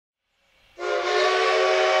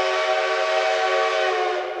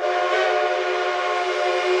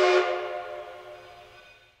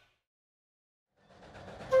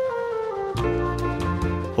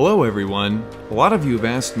everyone. A lot of you have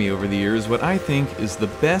asked me over the years what I think is the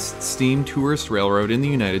best steam tourist railroad in the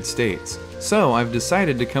United States. So I've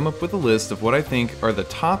decided to come up with a list of what I think are the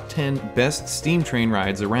top 10 best steam train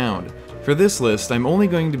rides around. For this list, I'm only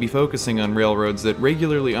going to be focusing on railroads that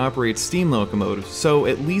regularly operate steam locomotives, so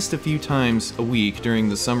at least a few times a week during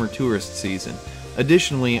the summer tourist season.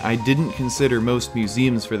 Additionally, I didn't consider most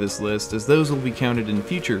museums for this list, as those will be counted in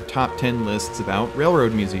future top 10 lists about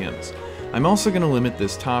railroad museums. I'm also going to limit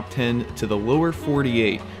this top 10 to the lower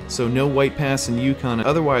 48, so no White Pass and Yukon,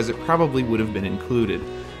 otherwise it probably would have been included.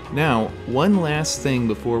 Now, one last thing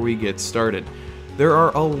before we get started. There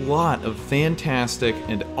are a lot of fantastic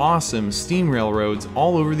and awesome steam railroads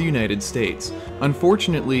all over the United States.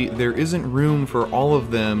 Unfortunately, there isn't room for all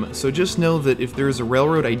of them, so just know that if there is a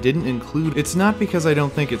railroad I didn't include, it's not because I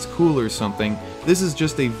don't think it's cool or something. This is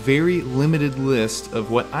just a very limited list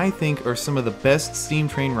of what I think are some of the best steam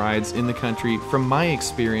train rides in the country from my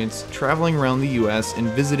experience traveling around the US and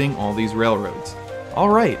visiting all these railroads.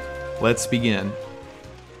 Alright, let's begin.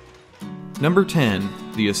 Number 10.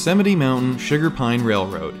 The Yosemite Mountain Sugar Pine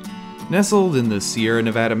Railroad. Nestled in the Sierra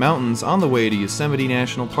Nevada mountains on the way to Yosemite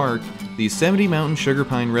National Park, the Yosemite Mountain Sugar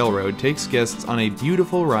Pine Railroad takes guests on a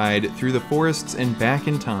beautiful ride through the forests and back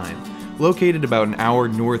in time. Located about an hour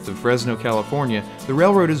north of Fresno, California, the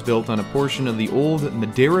railroad is built on a portion of the old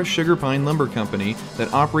Madera Sugar Pine Lumber Company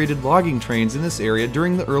that operated logging trains in this area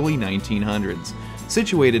during the early 1900s.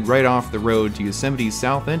 Situated right off the road to Yosemite's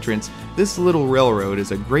south entrance, this little railroad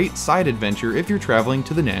is a great side adventure if you're traveling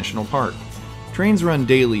to the national park. Trains run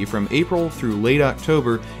daily from April through late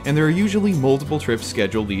October, and there are usually multiple trips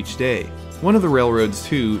scheduled each day. One of the railroad's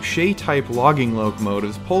two Shea-type logging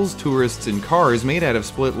locomotives pulls tourists in cars made out of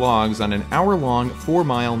split logs on an hour-long,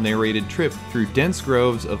 4-mile narrated trip through dense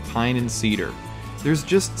groves of pine and cedar. There's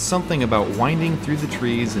just something about winding through the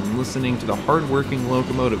trees and listening to the hard-working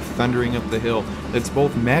locomotive thundering up the hill that's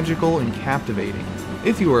both magical and captivating.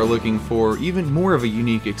 If you are looking for even more of a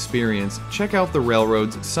unique experience, check out the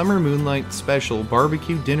railroad's Summer Moonlight Special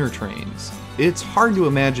barbecue dinner trains. It's hard to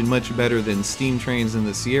imagine much better than steam trains in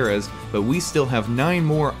the Sierras, but we still have 9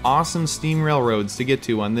 more awesome steam railroads to get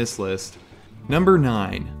to on this list. Number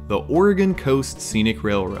 9. The Oregon Coast Scenic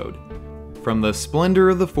Railroad. From the splendor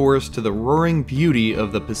of the forest to the roaring beauty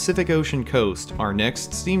of the Pacific Ocean coast, our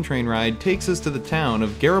next steam train ride takes us to the town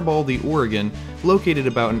of Garibaldi, Oregon, located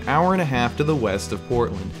about an hour and a half to the west of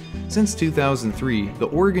Portland. Since 2003, the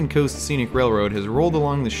Oregon Coast Scenic Railroad has rolled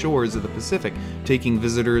along the shores of the Pacific, taking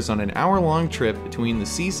visitors on an hour-long trip between the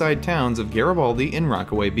seaside towns of Garibaldi and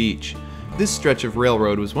Rockaway Beach. This stretch of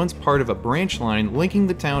railroad was once part of a branch line linking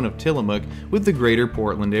the town of Tillamook with the greater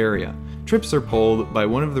Portland area. Trips are pulled by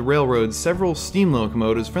one of the railroad's several steam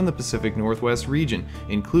locomotives from the Pacific Northwest region,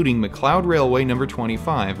 including MacLeod Railway No.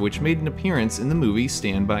 25, which made an appearance in the movie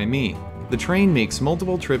Stand By Me. The train makes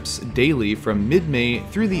multiple trips daily from mid-May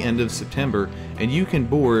through the end of September, and you can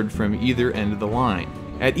board from either end of the line.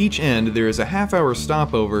 At each end, there is a half-hour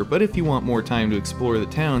stopover, but if you want more time to explore the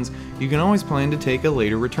towns, you can always plan to take a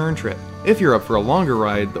later return trip. If you're up for a longer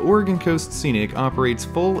ride, the Oregon Coast Scenic operates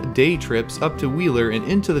full day trips up to Wheeler and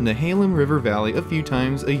into the Nehalem River Valley a few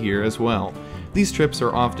times a year as well. These trips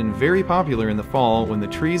are often very popular in the fall when the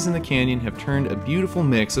trees in the canyon have turned a beautiful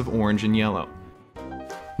mix of orange and yellow.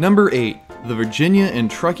 Number 8. The Virginia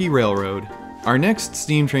and Truckee Railroad. Our next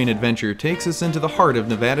steam train adventure takes us into the heart of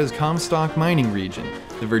Nevada's Comstock mining region.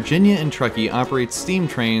 The Virginia and Truckee operates steam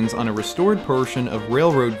trains on a restored portion of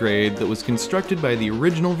railroad grade that was constructed by the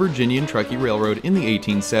original Virginia and Truckee Railroad in the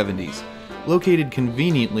 1870s. Located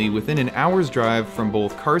conveniently within an hour's drive from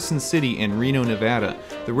both Carson City and Reno, Nevada,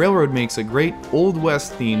 the railroad makes a great Old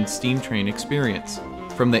West-themed steam train experience.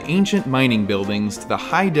 From the ancient mining buildings to the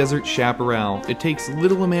high desert chaparral, it takes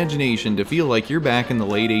little imagination to feel like you're back in the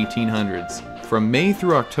late 1800s. From May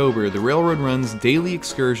through October, the railroad runs daily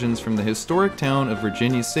excursions from the historic town of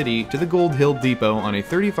Virginia City to the Gold Hill Depot on a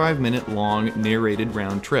 35-minute long narrated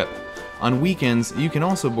round trip. On weekends, you can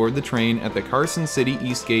also board the train at the Carson City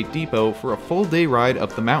Eastgate Depot for a full-day ride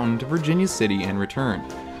up the mountain to Virginia City and return.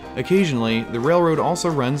 Occasionally, the railroad also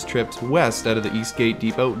runs trips west out of the Eastgate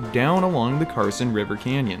Depot down along the Carson River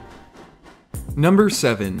Canyon. Number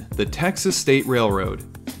 7. The Texas State Railroad.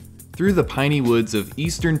 Through the piney woods of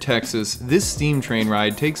eastern Texas, this steam train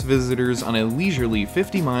ride takes visitors on a leisurely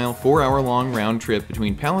 50-mile, 4-hour-long round trip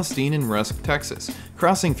between Palestine and Rusk, Texas,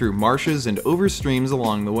 crossing through marshes and over streams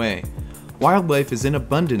along the way. Wildlife is in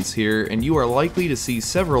abundance here, and you are likely to see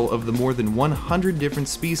several of the more than 100 different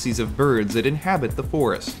species of birds that inhabit the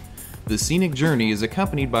forest. The scenic journey is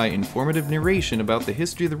accompanied by informative narration about the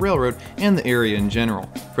history of the railroad and the area in general.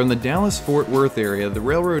 From the Dallas-Fort Worth area, the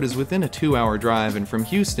railroad is within a 2-hour drive, and from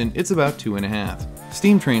Houston, it's about 2.5.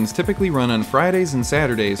 Steam trains typically run on Fridays and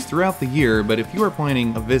Saturdays throughout the year, but if you are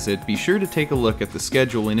planning a visit, be sure to take a look at the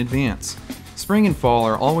schedule in advance. Spring and fall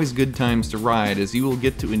are always good times to ride, as you will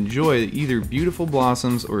get to enjoy either beautiful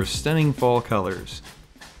blossoms or stunning fall colors.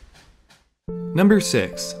 Number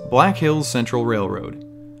 6. Black Hills Central Railroad.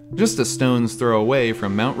 Just a stone's throw away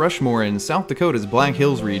from Mount Rushmore in South Dakota's Black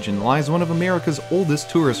Hills region lies one of America's oldest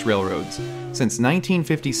tourist railroads. Since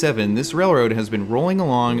 1957, this railroad has been rolling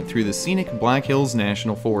along through the scenic Black Hills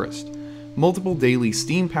National Forest. Multiple daily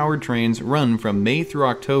steam-powered trains run from May through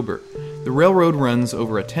October. The railroad runs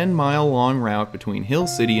over a 10-mile-long route between Hill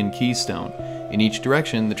City and Keystone. In each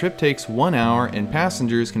direction, the trip takes 1 hour, and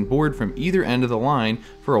passengers can board from either end of the line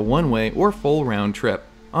for a one-way or full round trip.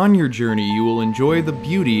 On your journey, you will enjoy the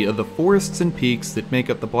beauty of the forests and peaks that make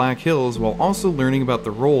up the Black Hills, while also learning about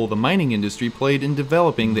the role the mining industry played in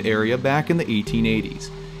developing the area back in the 1880s.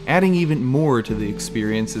 Adding even more to the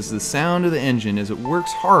experience is the sound of the engine as it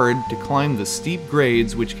works hard to climb the steep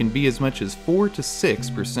grades, which can be as much as 4 to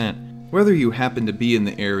 6%. Whether you happen to be in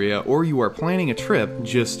the area or you are planning a trip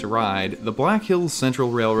just to ride, the Black Hills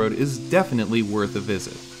Central Railroad is definitely worth a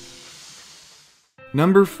visit.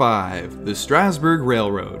 Number 5. The Strasburg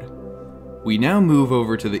Railroad. We now move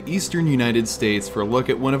over to the eastern United States for a look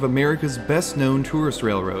at one of America's best-known tourist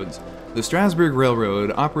railroads. The Strasburg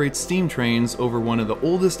Railroad operates steam trains over one of the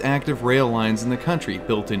oldest active rail lines in the country,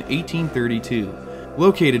 built in 1832.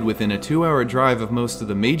 Located within a 2-hour drive of most of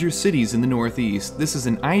the major cities in the Northeast, this is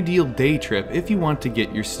an ideal day trip if you want to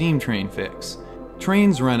get your steam train fix.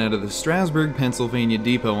 Trains run out of the Strasburg, Pennsylvania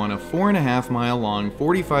depot on a 4.5-mile-long,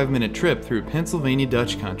 45-minute trip through Pennsylvania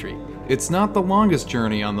Dutch country. It's not the longest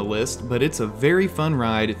journey on the list, but it's a very fun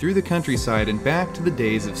ride through the countryside and back to the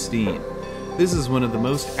days of steam. This is one of the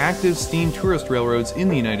most active steam tourist railroads in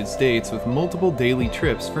the United States, with multiple daily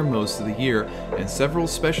trips for most of the year and several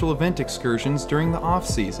special event excursions during the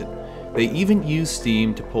off-season. They even use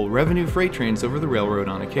steam to pull revenue freight trains over the railroad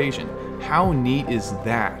on occasion. How neat is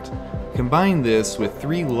that? Combine this with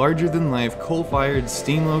 3 larger-than-life coal-fired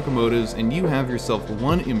steam locomotives and you have yourself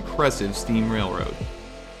one impressive steam railroad.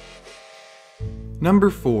 Number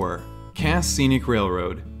 4. Cass Scenic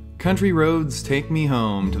Railroad. Country roads take me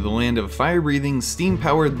home to the land of fire-breathing,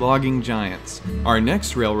 steam-powered logging giants. Our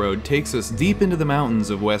next railroad takes us deep into the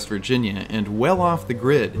mountains of West Virginia and well off the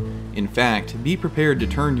grid. In fact, be prepared to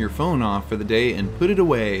turn your phone off for the day and put it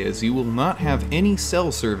away, as you will not have any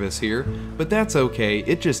cell service here, but that's okay,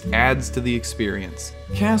 it just adds to the experience.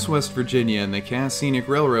 Cass, West Virginia and the Cass Scenic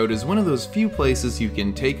Railroad is one of those few places you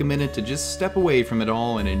can take a minute to just step away from it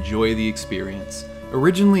all and enjoy the experience.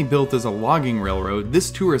 Originally built as a logging railroad,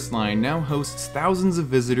 this tourist line now hosts thousands of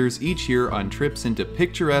visitors each year on trips into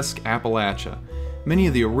picturesque Appalachia. Many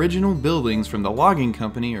of the original buildings from the logging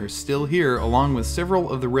company are still here, along with several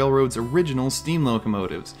of the railroad's original steam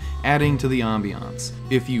locomotives, adding to the ambiance.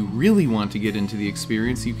 If you really want to get into the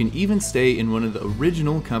experience, you can even stay in one of the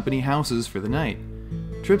original company houses for the night.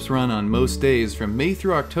 Trips run on most days from May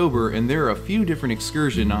through October, and there are a few different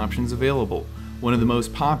excursion options available. One of the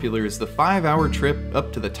most popular is the 5-hour trip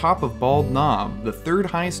up to the top of Bald Knob, the 3rd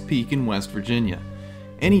highest peak in West Virginia.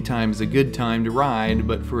 Anytime is a good time to ride,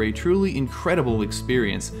 but for a truly incredible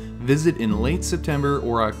experience, visit in late September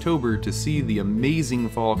or October to see the amazing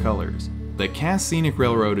fall colors. The Cass Scenic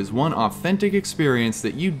Railroad is one authentic experience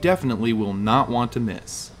that you definitely will not want to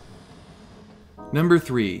miss. Number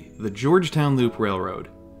 3. The Georgetown Loop Railroad.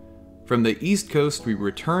 From the East Coast, we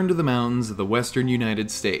return to the mountains of the western United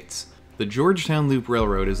States. The Georgetown Loop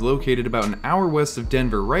Railroad is located about an hour west of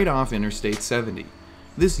Denver, right off Interstate 70.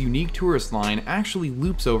 This unique tourist line actually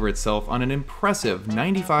loops over itself on an impressive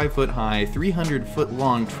 95-foot-high,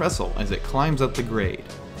 300-foot-long trestle as it climbs up the grade.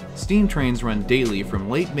 Steam trains run daily from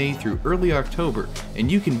late May through early October,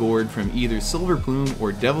 and you can board from either Silver Plume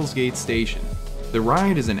or Devil's Gate Station. The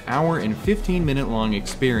ride is an hour and 15-minute long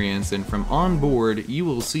experience, and from on board you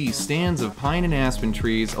will see stands of pine and aspen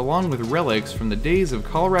trees along with relics from the days of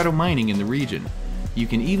Colorado mining in the region. You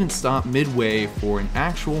can even stop midway for an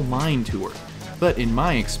actual mine tour. But in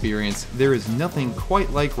my experience, there is nothing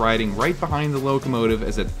quite like riding right behind the locomotive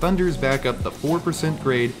as it thunders back up the 4%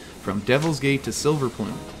 grade from Devil's Gate to Silver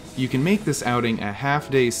Plume. You can make this outing a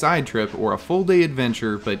half-day side trip or a full-day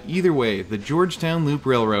adventure, but either way, the Georgetown Loop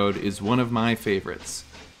Railroad is one of my favorites.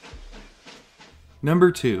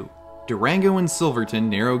 Number 2. Durango and Silverton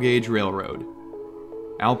Narrow Gauge Railroad.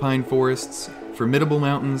 Alpine forests, formidable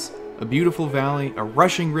mountains, a beautiful valley, a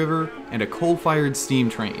rushing river, and a coal-fired steam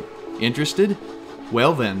train. Interested?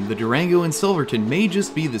 Well then, the Durango and Silverton may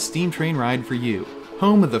just be the steam train ride for you.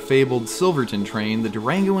 Home of the fabled Silverton train, the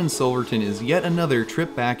Durango and Silverton is yet another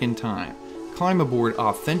trip back in time. Climb aboard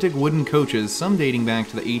authentic wooden coaches, some dating back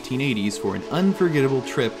to the 1880s, for an unforgettable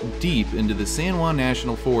trip deep into the San Juan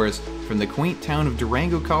National Forest from the quaint town of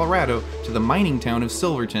Durango, Colorado to the mining town of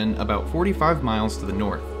Silverton, about 45 miles to the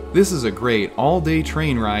north. This is a great all-day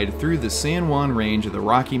train ride through the San Juan range of the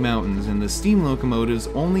Rocky Mountains, and the steam locomotives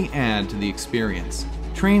only add to the experience.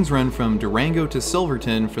 Trains run from Durango to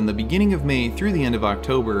Silverton from the beginning of May through the end of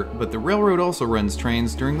October, but the railroad also runs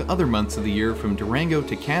trains during the other months of the year from Durango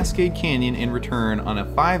to Cascade Canyon and return on a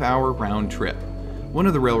 5-hour round trip. One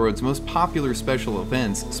of the railroad's most popular special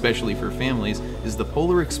events, especially for families, is the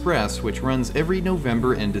Polar Express, which runs every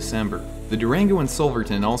November and December. The Durango and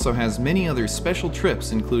Silverton also has many other special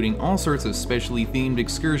trips, including all sorts of specially themed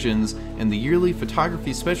excursions and the yearly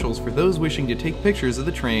photography specials for those wishing to take pictures of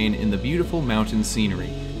the train in the beautiful mountain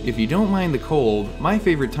scenery. If you don't mind the cold, my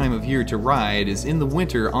favorite time of year to ride is in the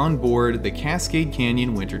winter on board the Cascade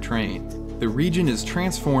Canyon Winter Train. The region is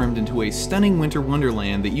transformed into a stunning winter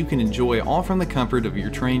wonderland that you can enjoy all from the comfort of your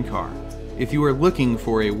train car. If you are looking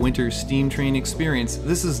for a winter steam train experience,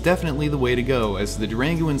 this is definitely the way to go, as the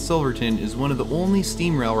Durango and Silverton is one of the only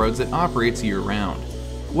steam railroads that operates year-round.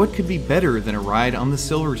 What could be better than a ride on the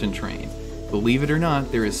Silverton train? Believe it or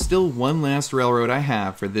not, there is still one last railroad I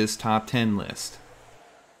have for this top 10 list.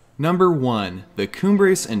 Number 1. The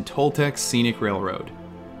Cumbres and Toltec Scenic Railroad.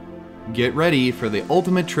 Get ready for the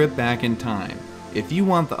ultimate trip back in time. If you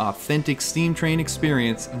want the authentic steam train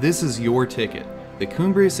experience, this is your ticket. The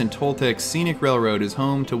Cumbres and Toltec Scenic Railroad is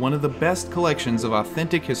home to one of the best collections of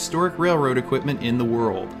authentic historic railroad equipment in the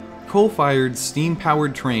world. Coal-fired,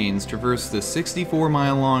 steam-powered trains traverse the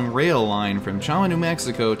 64-mile-long rail line from Chama, New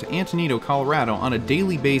Mexico to Antonito, Colorado on a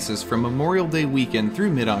daily basis from Memorial Day weekend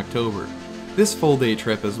through mid-October. This full-day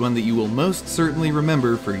trip is one that you will most certainly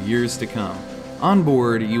remember for years to come. On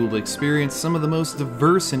board, you will experience some of the most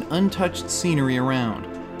diverse and untouched scenery around.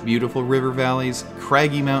 Beautiful river valleys,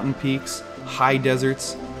 craggy mountain peaks, high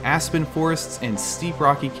deserts, aspen forests, and steep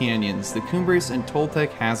rocky canyons. The Cumbres and Toltec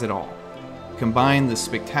has it all. Combine the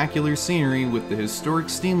spectacular scenery with the historic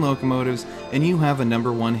steam locomotives and you have a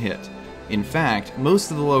 #1 hit. In fact, most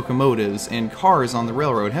of the locomotives and cars on the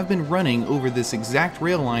railroad have been running over this exact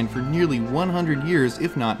rail line for nearly 100 years,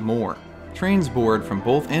 if not more. Trains board from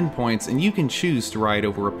both endpoints, and you can choose to ride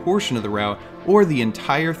over a portion of the route or the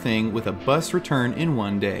entire thing with a bus return in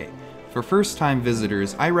one day. For first-time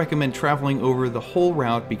visitors, I recommend traveling over the whole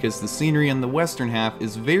route because the scenery on the western half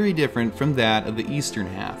is very different from that of the eastern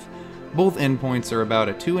half. Both endpoints are about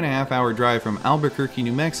a 2.5-hour drive from Albuquerque,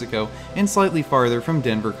 New Mexico, and slightly farther from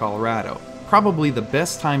Denver, Colorado. Probably the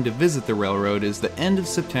best time to visit the railroad is the end of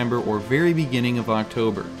September or very beginning of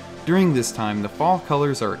October. During this time, the fall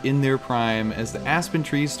colors are in their prime as the aspen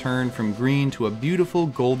trees turn from green to a beautiful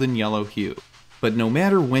golden yellow hue. But no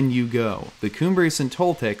matter when you go, the Cumbres and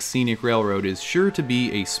Toltec Scenic Railroad is sure to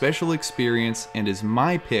be a special experience and is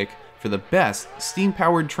my pick for the best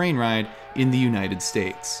steam-powered train ride in the United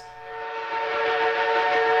States.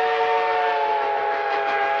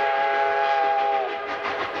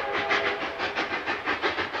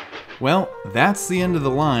 Well, that's the end of the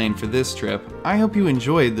line for this trip. I hope you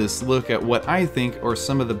enjoyed this look at what I think are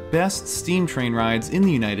some of the best steam train rides in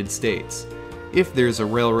the United States. If there's a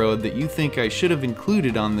railroad that you think I should have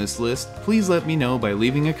included on this list, please let me know by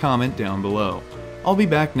leaving a comment down below. I'll be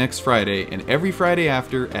back next Friday and every Friday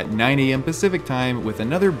after at 9 a.m. Pacific Time with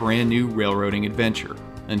another brand new railroading adventure.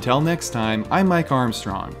 Until next time, I'm Mike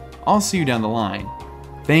Armstrong. I'll see you down the line.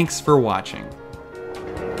 Thanks for watching.